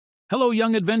Hello,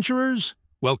 young adventurers!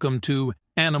 Welcome to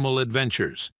Animal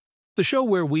Adventures, the show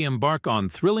where we embark on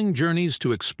thrilling journeys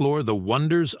to explore the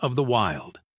wonders of the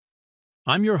wild.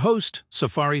 I'm your host,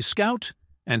 Safari Scout,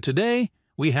 and today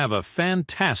we have a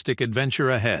fantastic adventure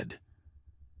ahead.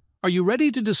 Are you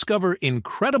ready to discover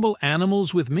incredible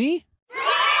animals with me?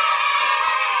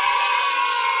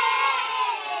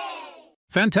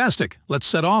 Fantastic! Let's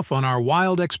set off on our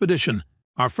wild expedition.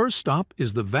 Our first stop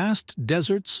is the vast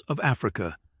deserts of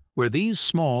Africa, where these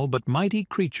small but mighty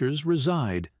creatures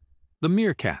reside, the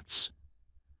meerkats.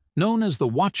 Known as the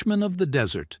watchmen of the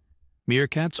desert,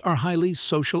 meerkats are highly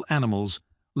social animals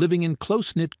living in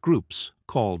close-knit groups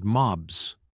called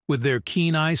mobs. With their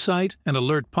keen eyesight and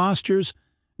alert postures,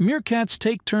 meerkats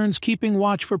take turns keeping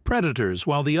watch for predators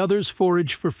while the others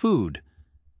forage for food.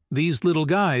 These little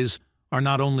guys are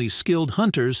not only skilled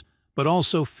hunters, but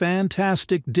also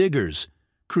fantastic diggers,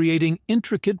 creating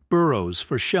intricate burrows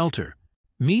for shelter.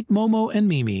 Meet Momo and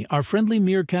Mimi, our friendly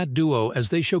meerkat duo, as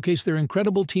they showcase their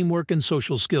incredible teamwork and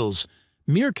social skills.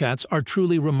 Meerkats are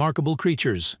truly remarkable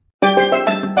creatures.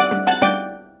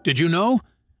 Did you know?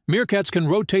 Meerkats can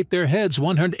rotate their heads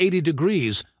 180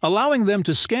 degrees, allowing them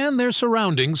to scan their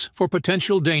surroundings for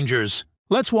potential dangers.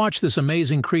 Let's watch this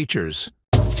amazing creatures.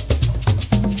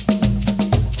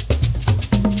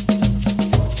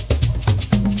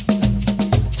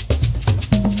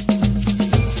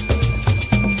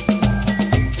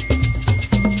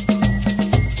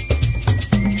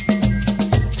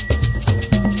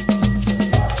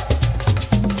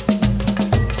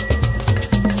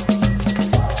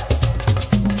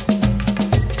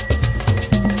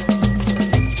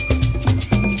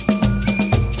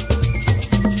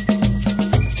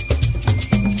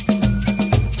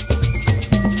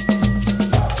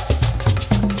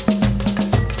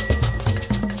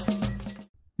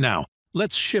 Now,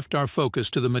 let's shift our focus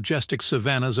to the majestic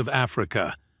savannas of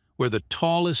Africa, where the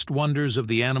tallest wonders of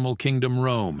the animal kingdom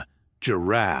roam,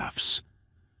 giraffes.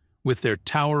 With their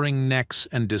towering necks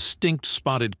and distinct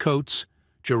spotted coats,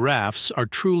 giraffes are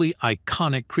truly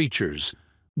iconic creatures.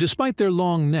 Despite their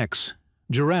long necks,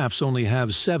 giraffes only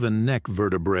have 7 neck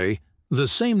vertebrae, the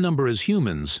same number as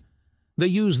humans. They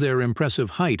use their impressive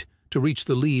height to reach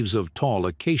the leaves of tall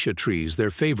acacia trees,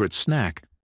 their favorite snack.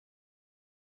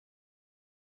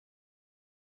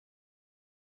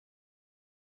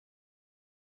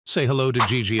 Say hello to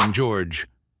Gigi and George,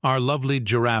 our lovely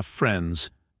giraffe friends.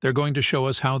 They're going to show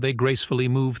us how they gracefully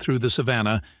move through the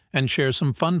savannah and share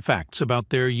some fun facts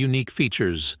about their unique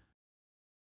features.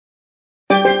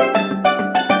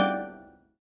 A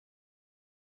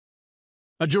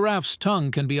giraffe's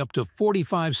tongue can be up to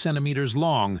 45 centimeters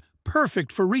long,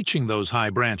 perfect for reaching those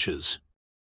high branches.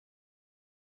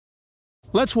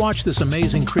 Let's watch this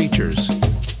amazing creatures.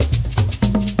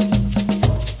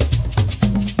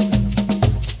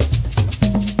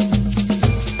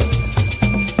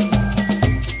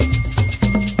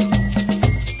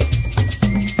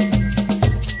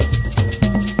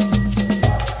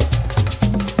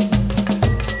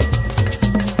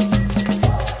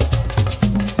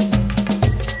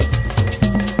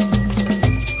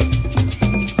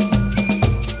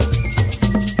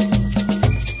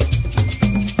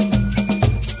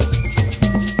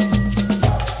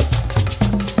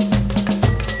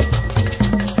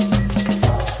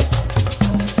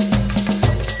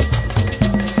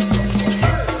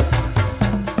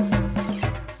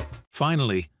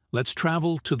 Finally, let's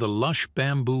travel to the lush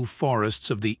bamboo forests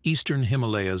of the eastern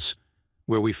Himalayas,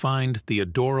 where we find the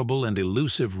adorable and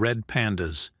elusive red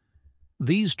pandas.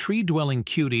 These tree-dwelling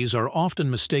cuties are often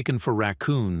mistaken for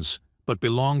raccoons, but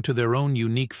belong to their own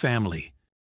unique family.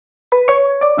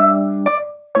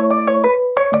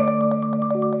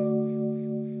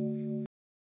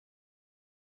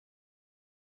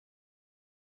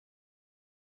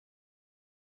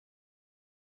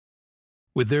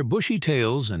 With their bushy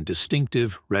tails and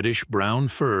distinctive reddish-brown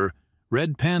fur,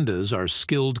 red pandas are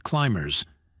skilled climbers.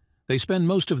 They spend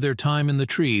most of their time in the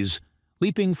trees,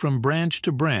 leaping from branch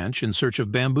to branch in search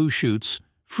of bamboo shoots,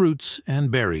 fruits, and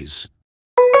berries.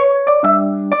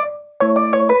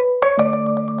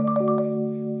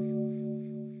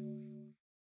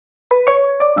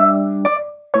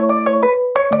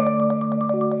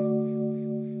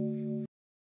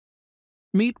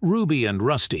 Meet Ruby and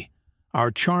Rusty, our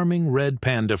charming red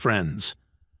panda friends.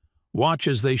 Watch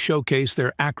as they showcase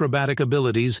their acrobatic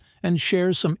abilities and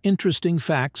share some interesting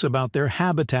facts about their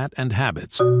habitat and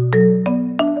habits.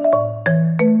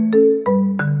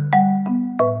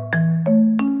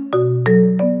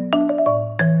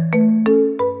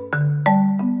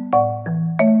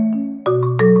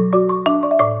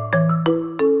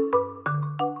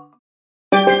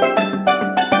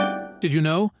 Did you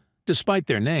know? Despite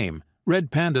their name,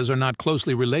 red pandas are not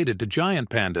closely related to giant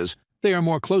pandas. They are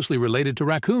more closely related to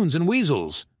raccoons and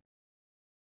weasels.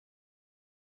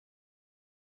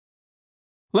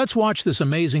 Let's watch this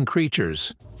amazing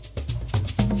creatures.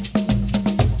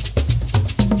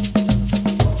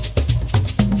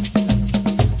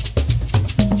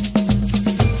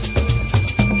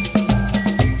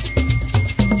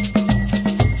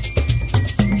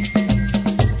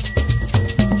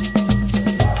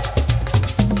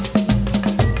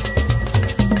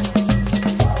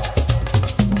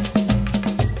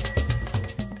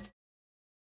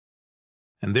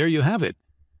 And there you have it.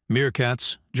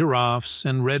 Meerkats, giraffes,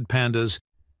 and red pandas,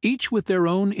 each with their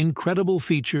own incredible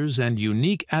features and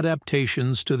unique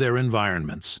adaptations to their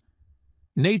environments.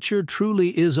 Nature truly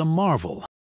is a marvel.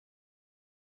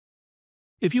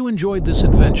 If you enjoyed this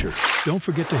adventure, don't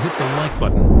forget to hit the like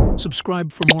button,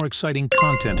 subscribe for more exciting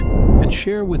content, and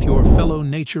share with your fellow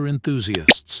nature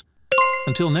enthusiasts.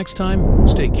 Until next time,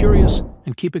 stay curious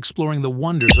and keep exploring the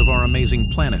wonders of our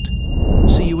amazing planet.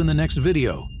 See you in the next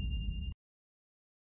video.